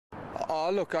Oh,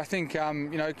 look, I think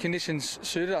conditions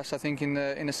suited us. I think in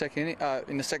the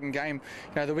second game,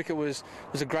 the wicket was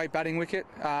a great batting wicket.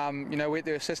 We had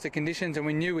to assess the conditions, and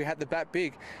we knew we had to bat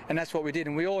big, and that's what we did.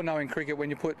 And we all know in cricket, when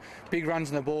you put big runs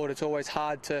on the board, it's always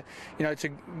hard to be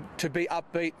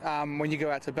upbeat when you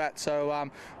go out to bat. So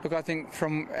look, I think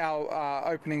from our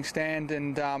opening stand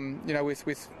and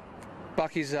with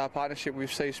Bucky's partnership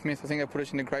with Steve Smith, I think that put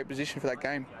us in a great position for that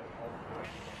game.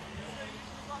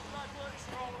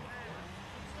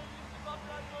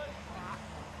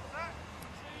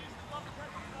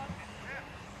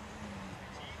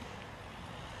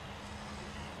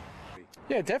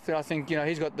 Yeah, definitely. I think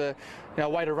he's got the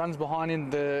weight of runs behind him,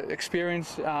 the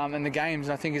experience and the games.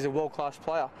 And I think he's a world-class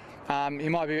player. He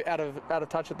might be out of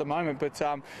touch at the moment, but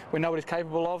we know what he's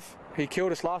capable of. He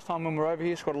killed us last time when we were over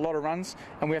here. Scored a lot of runs,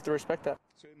 and we have to respect that.